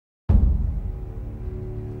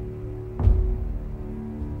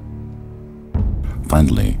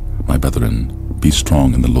Finally, my brethren, be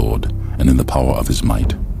strong in the Lord, and in the power of his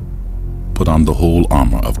might. Put on the whole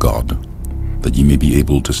armour of God, that ye may be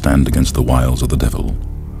able to stand against the wiles of the devil.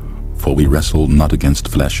 For we wrestle not against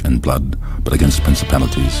flesh and blood, but against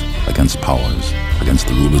principalities, against powers, against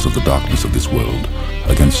the rulers of the darkness of this world,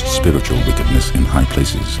 against spiritual wickedness in high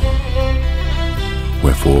places.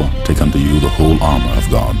 Wherefore, take unto you the whole armour of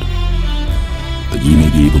God, that ye may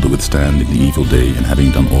be able to withstand in the evil day, and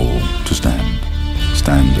having done all, to stand.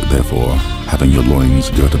 Stand, therefore, having your loins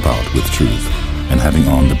girt about with truth, and having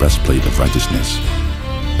on the breastplate of righteousness,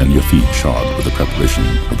 and your feet shod with the preparation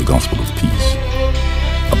of the gospel of peace.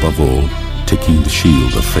 Above all, taking the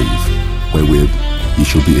shield of faith, wherewith ye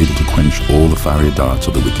shall be able to quench all the fiery darts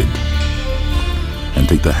of the wicked. And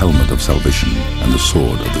take the helmet of salvation, and the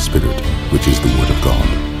sword of the Spirit, which is the word of God.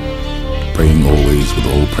 Praying always with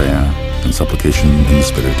all prayer and supplication in the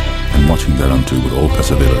Spirit, and watching thereunto with all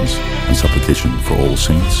perseverance and supplication for all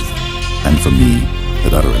saints, and for me,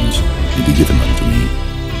 that utterance may be given unto me,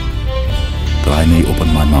 that I may open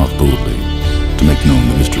my mouth boldly to make known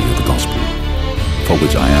the mystery of the gospel, for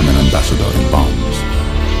which I am an ambassador in bonds,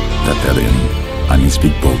 that therein I may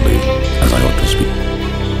speak boldly as I ought to speak.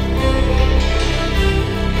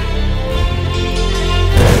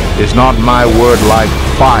 Is not my word like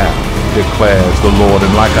fire, declares the Lord,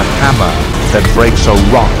 and like a hammer that breaks a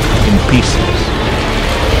rock in pieces?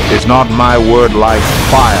 Is not my word like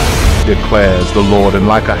fire, declares the Lord, and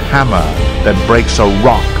like a hammer that breaks a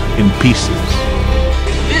rock in pieces?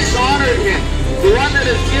 Dishonor him, the one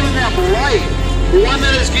that has given them life, the one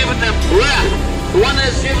that has given them breath, the one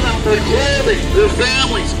that has given them their clothing, their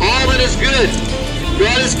families, all that is good.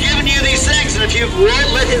 God has given you these things, and if you've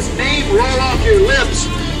let his name roll off your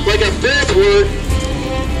lips like a filth word,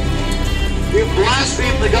 you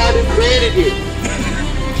blaspheme the God who created you.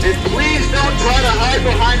 And please don't try to hide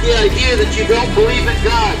behind the idea that you don't believe in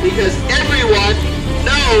God, because everyone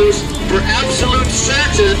knows for absolute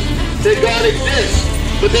certain that God exists,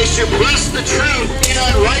 but they suppress the truth in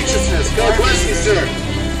unrighteousness. God bless you, sir.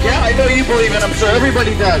 Yeah, I know you believe in him, sir.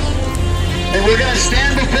 Everybody does. And we're going to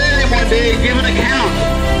stand before him one day and give an account.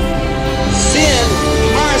 Sin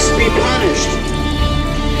must be punished.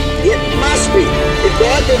 It must be. If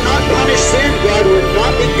God did not punish sin, God would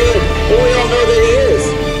not be good. But we all know that he is.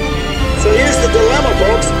 So here's the dilemma,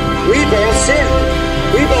 folks. We've all sinned.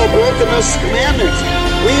 We've all broken those commandments.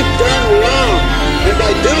 We've done wrong. And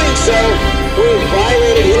by doing so, we've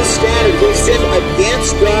violated his standard. We've sinned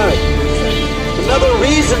against God. Another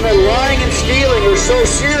reason that lying and stealing are so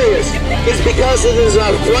serious is because it is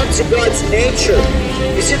an affront to God's nature.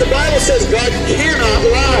 You see, the Bible says God cannot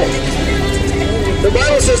lie. The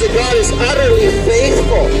Bible says that God is utterly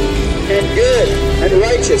faithful and good and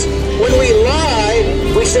righteous. When we lie,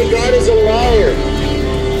 we say God is a liar.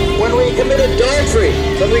 When we commit adultery,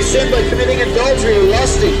 when we sin by committing adultery or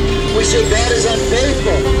lusting, we say God is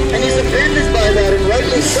unfaithful. And he's offended by that, and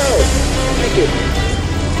rightly so. Thank you.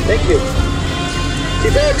 Thank you.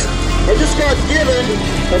 See, folks, I just got given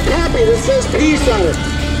a copy that says peace on it.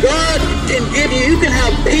 God can give you, you can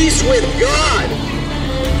have peace with God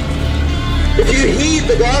if you heed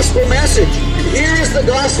the gospel message. And here is the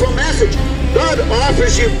gospel message. God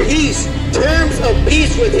offers you peace, terms of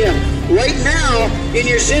peace with him. Right now, in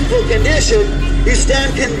your sinful condition, you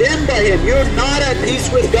stand condemned by him. You're not at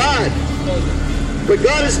peace with God. But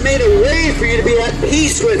God has made a way for you to be at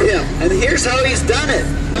peace with him. And here's how he's done it.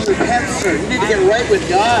 Repent, sir. You need to get right with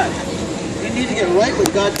God. You need to get right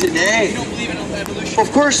with God today. You don't believe in evolution?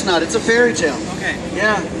 Of course not. It's a fairy tale. Okay.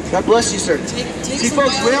 Yeah. God bless you, sir. See,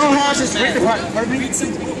 folks, we all have this written apart. Pardon me? Read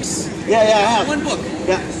some books. Yeah, I have. One book.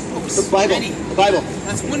 Yeah. Books. The Bible. Many. The Bible.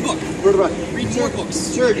 That's one book. Word about. Read more books.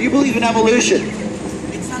 Sir, do you believe in evolution?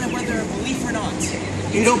 It's not whether a belief or not.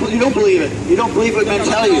 You don't believe it. You don't believe what men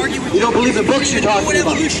tell you. You don't believe the books you're talking about. What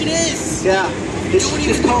evolution is? Yeah.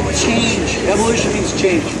 It's called change. Evolution means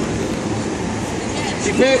change.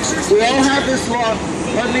 See, folks, we all have this law.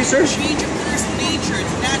 Pardon me, sir? Change occurs in nature.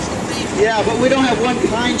 It's a natural thing. Yeah, but we don't have one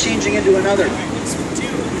kind changing into another.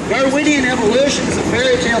 Darwinian evolution is a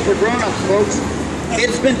fairy tale for grown-ups, folks.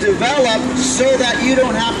 It's been developed so that you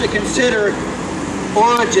don't have to consider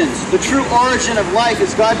origins. The true origin of life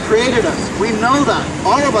is God created us. We know that.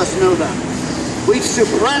 All of us know that. We've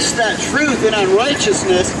suppressed that truth in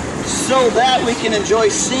unrighteousness so that we can enjoy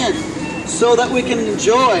sin, so that we can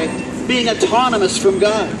enjoy being autonomous from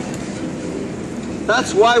God.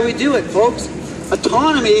 That's why we do it, folks.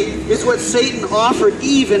 Autonomy is what Satan offered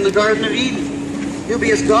Eve in the Garden of Eden. You'll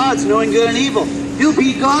be as gods, knowing good and evil. You'll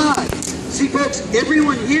be God. See, folks,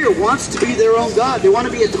 everyone here wants to be their own God. They want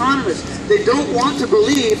to be autonomous. They don't want to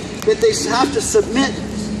believe that they have to submit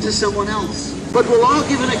to someone else. But we'll all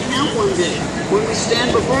give an account one day when we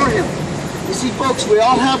stand before Him. You see, folks, we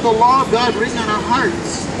all have the law of God written on our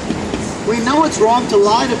hearts. We know it's wrong to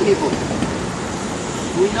lie to people.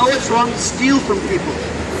 We know it's wrong to steal from people.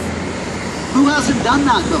 Who hasn't done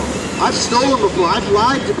that, though? I've stolen before. I've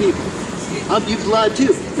lied to people. You've lied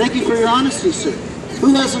too. Thank you for your honesty, sir.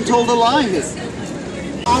 Who hasn't told a lie here?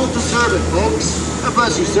 All deserve it, folks. God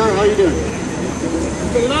bless you, sir. How are you doing?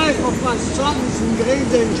 The life of my son is in great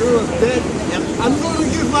danger of death. Yep. I'm going to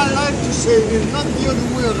give my life to save him, not the other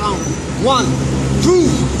way around. 1. 2.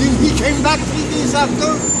 Then he came back 3 days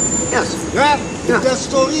after. Yes. Yeah. The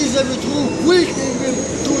story is ever true. We gave him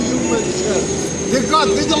to human self.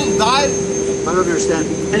 They don't die. I don't understand.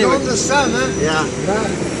 You Anyway. understand, huh? Yeah.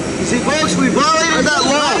 Yeah. You see, folks, we violated that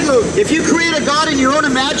law. If you create a God in your own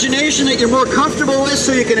imagination that you're more comfortable with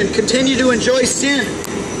so you can continue to enjoy sin,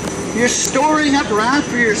 you're storing up wrath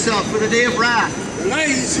for yourself for the day of wrath. The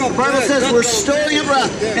Bible says we're storing up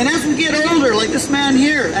wrath. And as we get older, like this man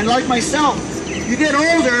here, and like myself, you get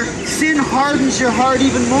older, sin hardens your heart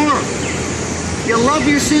even more. You love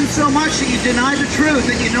your sin so much that you deny the truth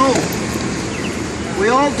that you know. We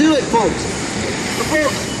all do it, folks. But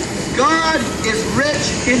folks, God is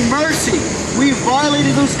rich in mercy. We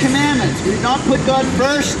violated those commandments. We've not put God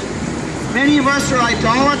first. Many of us are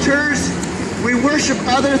idolaters. We worship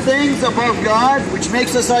other things above God, which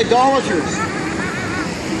makes us idolaters.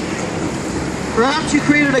 Perhaps you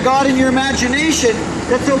created a God in your imagination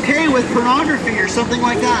that's okay with pornography or something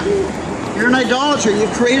like that. You're an idolater.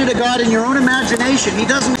 You've created a God in your own imagination. He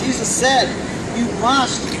doesn't. Jesus said, you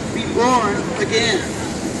must be born again.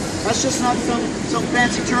 That's just not some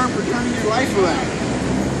fancy term for turning your life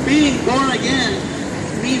around. Being born again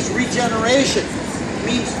means regeneration. It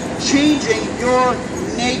means changing your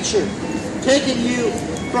nature. Taking you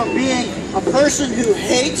from being a person who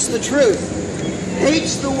hates the truth,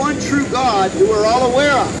 hates the one true God who we're all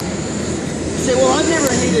aware of. You say, well, I've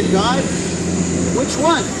never hated God. Which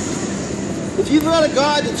one? If you've got a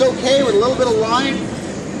God that's okay with a little bit of lying,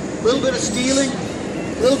 a little bit of stealing,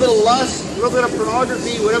 a little bit of lust, a little bit of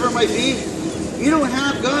pornography, whatever it might be, you don't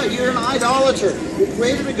have God. You're an idolater. You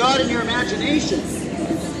created a God in your imagination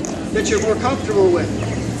that you're more comfortable with.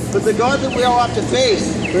 But the God that we all have to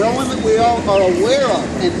face, the one that we all are aware of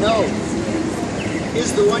and know,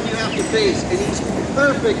 is the one you have to face. And He's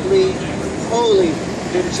perfectly holy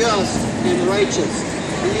and just and righteous.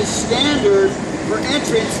 And His standard for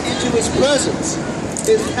entrance into His presence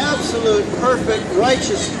is absolute perfect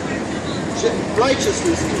righteousness.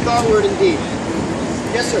 Righteousness is God's word indeed.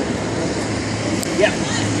 Yes, sir. Yeah.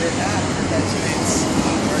 Your dad perpetuates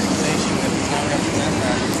organization that is not represent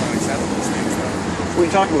that. It's not acceptable. What are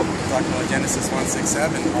you talking about? We're talking about Genesis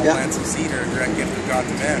 1:6-7. All plants of seed are a direct gift of God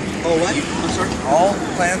to man. Oh, what? I'm sorry? All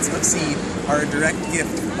plants of seed are a direct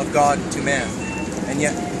gift of God to man. And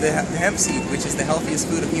yet, the hemp seed, which is the healthiest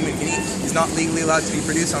food a human can eat, is not legally allowed to be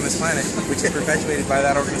produced on this planet, which is perpetuated by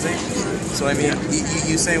that organization. So, I mean,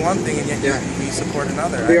 you say one thing and yet you support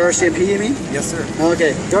another. The RCMP, you mean? Yes, sir.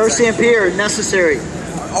 Okay. The RCMP are necessary.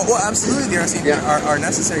 Oh, well, absolutely, the RCMP are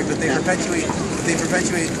necessary, but they perpetuate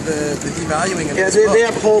the devaluing of this book. They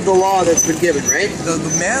uphold the law that's been given, right? The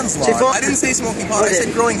man's law. I didn't say smoking pot. I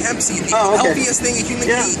said growing hemp seed. The healthiest thing a human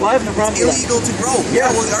can eat. Well, I have no problem with that. It's illegal to grow. Yeah,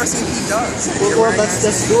 well, the RCMP does. Well, that's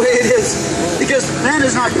the way it is. Because man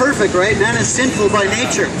is not perfect, right? Man is sinful by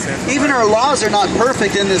nature. Even our laws are not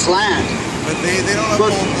perfect in this land. But they don't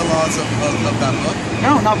uphold the laws of that book.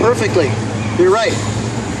 No, not perfectly. You're right.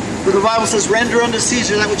 But the Bible says, render unto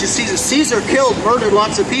Caesar that which is Caesar. Caesar killed, murdered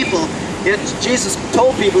lots of people. Yet Jesus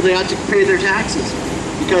told people they had to pay their taxes.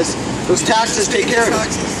 Because those taxes take care of it.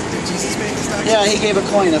 Did Jesus pay his taxes? Yeah, He gave a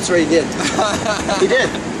coin. That's right, He did. He did.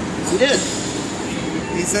 He did.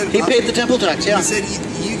 He said He paid the temple tax, yeah. He said,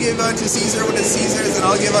 you give unto Caesar what is Caesar's, and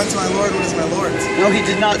I'll give unto my Lord what is my Lord's. No, He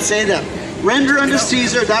did not say that. Render unto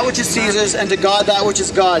Caesar that which is Caesar's, and to God that which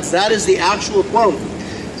is God's. That is the actual quote.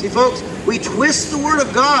 See, folks, we twist the Word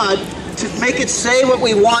of God to make it say what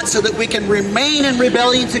we want so that we can remain in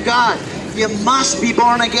rebellion to God. You must be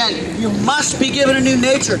born again. You must be given a new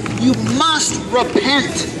nature. You must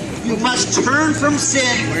repent. You must turn from sin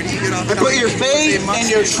and put your faith and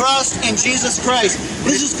your trust in Jesus Christ.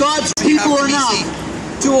 This is God's people enough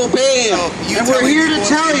to obey Him. And we're here to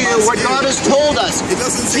tell you what God has told us.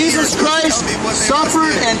 Jesus Christ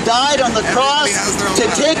suffered and died on the cross to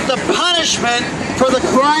take the punishment for the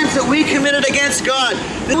crimes that we committed against God.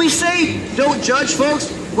 When we say, don't judge,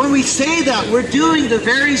 folks, when we say that, we're doing the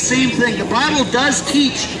very same thing. The Bible does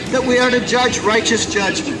teach that we are to judge righteous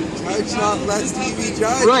judgment. Judge not, lest ye be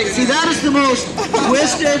judged. Right, see, that is the most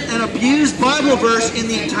twisted and abused Bible verse in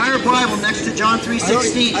the entire Bible next to John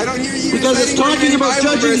 3:16. I don't hear you because it's talking about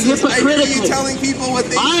judging hypocritically. You telling people what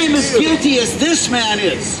they I am as guilty as this man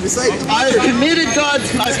is. I've committed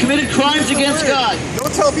crimes against God.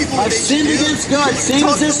 Don't tell people what I've sinned against God, same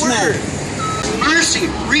as this man. Mercy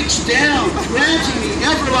reached down, granting me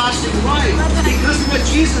everlasting life because of what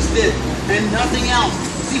Jesus did and nothing else.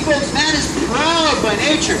 See, folks, man is proud by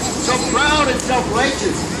nature, so proud and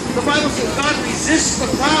self-righteous. The Bible says God resists the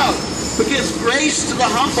proud, but gives grace to the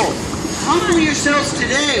humble. Humble yourselves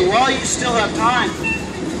today while you still have time.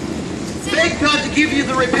 Beg God to give you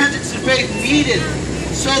the repentance and faith needed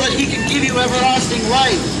so that He can give you everlasting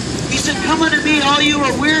life. He said, come unto me, all you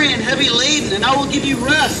are weary and heavy laden, and I will give you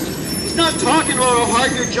rest. He's not talking about how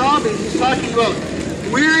hard your job is. He's talking about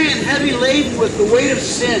weary and heavy laden with the weight of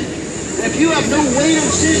sin. And if you have no weight of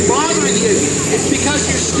sin bothering you, it's because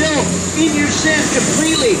you're still in your sin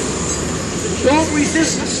completely. Don't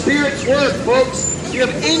resist the Spirit's work, folks. If you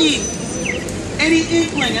have any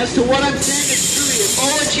inkling as to what I'm saying is true, you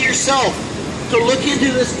owe it to yourself to look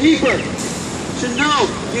into this deeper. To know.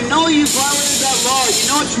 You know you violated that law. You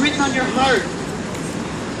know it's written on your heart.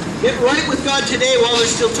 Get right with God today while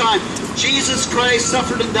there's still time. Jesus Christ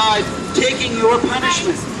suffered and died, taking your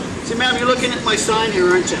punishment. See, ma'am, you're looking at my sign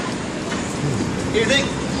here, aren't you?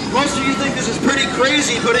 Most of you think this is pretty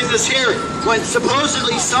crazy putting this here, when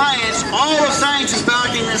supposedly science, all of science is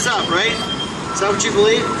backing this up, right? Is that what you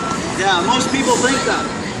believe? Yeah, most people think that.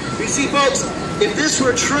 You see, folks, if this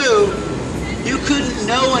were true, you couldn't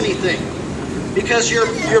know anything. Because your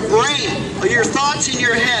brain, or your thoughts in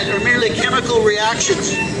your head are merely chemical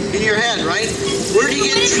reactions in your head, right? Where do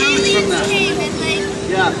you get truth from that?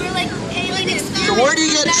 Yeah. So where do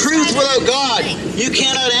you get truth without God? You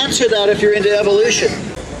cannot answer that if you're into evolution.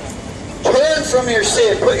 Turn from your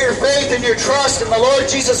sin. Put your faith and your trust in the Lord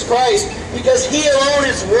Jesus Christ, because He alone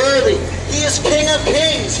is worthy. He is King of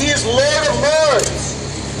kings. He is Lord of lords.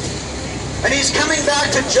 And He's coming back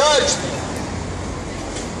to judge.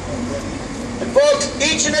 Folks,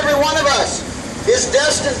 each and every one of us is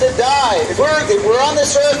destined to die. If we're on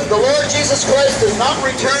this earth, the Lord Jesus Christ does not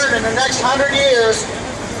return in the next 100 years,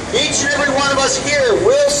 each and every one of us here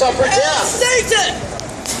will suffer death. Satan!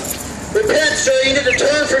 Repent, sir. You need to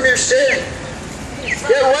turn from your sin.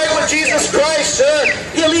 Get right with Jesus Christ, sir.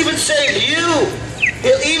 He'll even save you.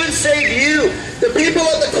 He'll even save you. The people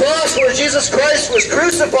at the cross where Jesus Christ was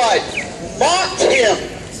crucified mocked Him.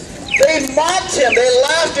 They mocked Him, they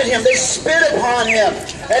laughed at Him, they spit upon Him,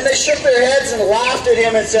 and they shook their heads and laughed at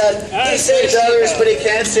Him and said, He saves others, but He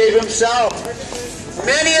can't save Himself.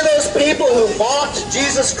 Many of those people who mocked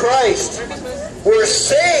Jesus Christ were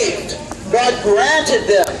saved. God granted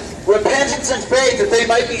them repentance and faith that they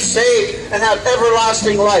might be saved and have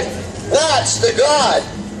everlasting life. That's the God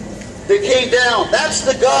that came down. That's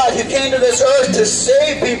the God who came to this earth to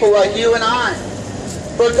save people like you and I.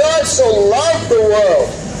 For God so loved the world.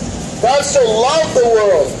 God so loved the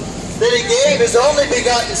world that He gave His only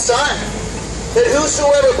begotten Son, that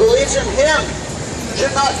whosoever believes in Him should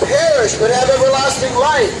not perish but have everlasting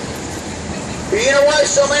life. But you know why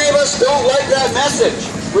so many of us don't like that message?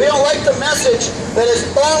 We don't like the message that is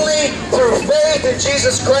only through faith in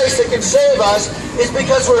Jesus Christ that can save us, is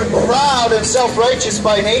because we're proud and self-righteous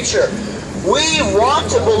by nature. We want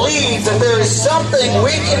to believe that there is something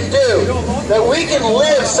we can do, that we can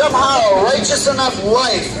live somehow a righteous enough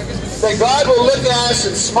life, that God will look at us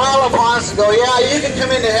and smile upon us and go, yeah, you can come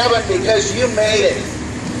into heaven because you made it.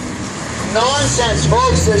 Nonsense,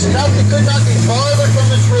 folks. There's nothing, could not be farther from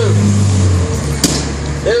the truth.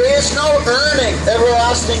 There is no earning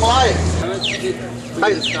everlasting life.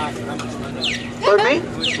 Pardon me?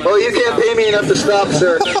 Oh, you can't pay me enough to stop,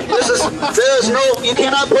 sir. You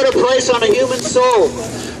cannot put a price on a human soul.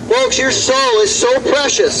 Folks, your soul is so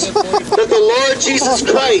precious that the Lord Jesus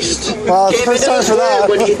Christ came into this world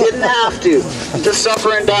when He didn't have to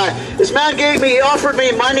suffer and die. This man he offered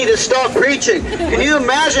me money to stop preaching. Can you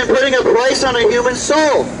imagine putting a price on a human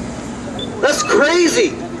soul? That's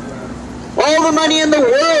crazy. All the money in the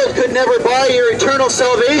world could never buy your eternal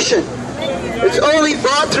salvation. It's only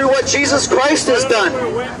bought through what Jesus Christ has done.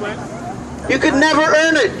 You could never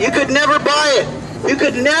earn it. You could never buy it. You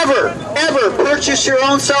could never, ever purchase your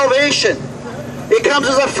own salvation. It comes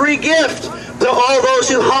as a free gift to all those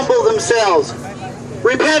who humble themselves,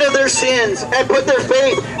 repent of their sins, and put their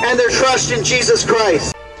faith and their trust in Jesus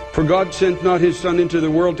Christ. For God sent not His Son into the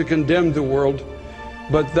world to condemn the world,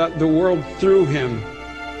 but that the world through Him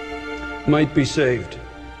might be saved.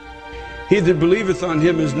 He that believeth on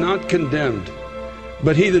Him is not condemned,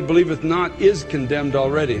 but he that believeth not is condemned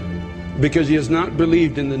already, because he has not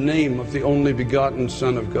believed in the name of the only begotten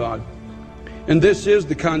Son of God. And this is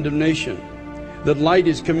the condemnation, that light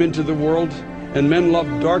is come into the world, and men love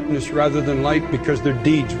darkness rather than light, because their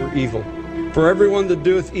deeds were evil. For everyone that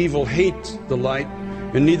doeth evil hates the light,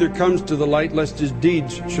 and neither comes to the light, lest his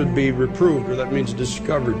deeds should be reproved, or that means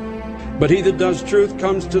discovered. But he that does truth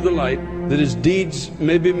comes to the light, that his deeds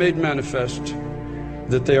may be made manifest,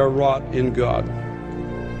 that they are wrought in God.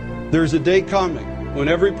 There is a day coming when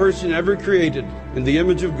every person ever created in the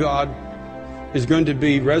image of God is going to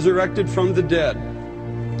be resurrected from the dead.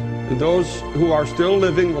 And those who are still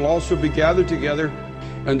living will also be gathered together,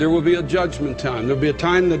 and there will be a judgment time. There will be a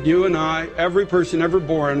time that you and I, every person ever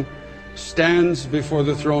born, stands before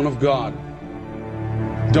the throne of God.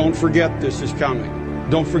 Don't forget this is coming.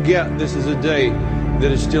 Don't forget this is a day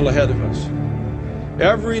that is still ahead of us.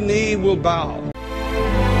 Every knee will bow.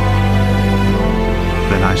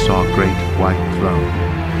 Then I saw a great white throne,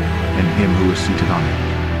 and him who was seated on it.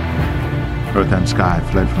 Earth and sky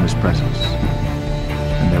fled from his presence,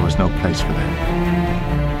 and there was no place for them.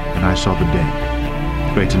 And I saw the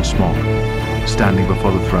dead, great and small, standing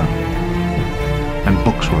before the throne. And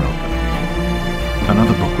books were opened.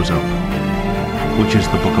 Another book was opened, which is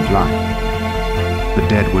the book of life. The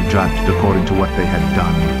dead were judged according to what they had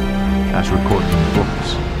done, as recorded in the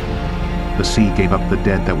books. The sea gave up the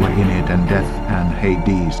dead that were in it, and death and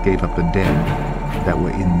Hades gave up the dead that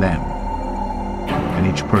were in them. And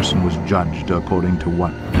each person was judged according to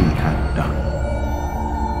what he had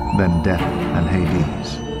done. Then death and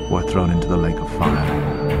Hades were thrown into the lake of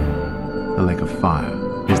fire. The lake of fire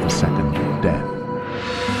is the second death.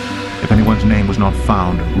 If anyone's name was not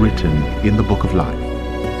found written in the book of life,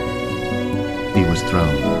 he was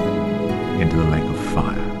thrown into the lake of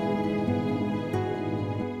fire.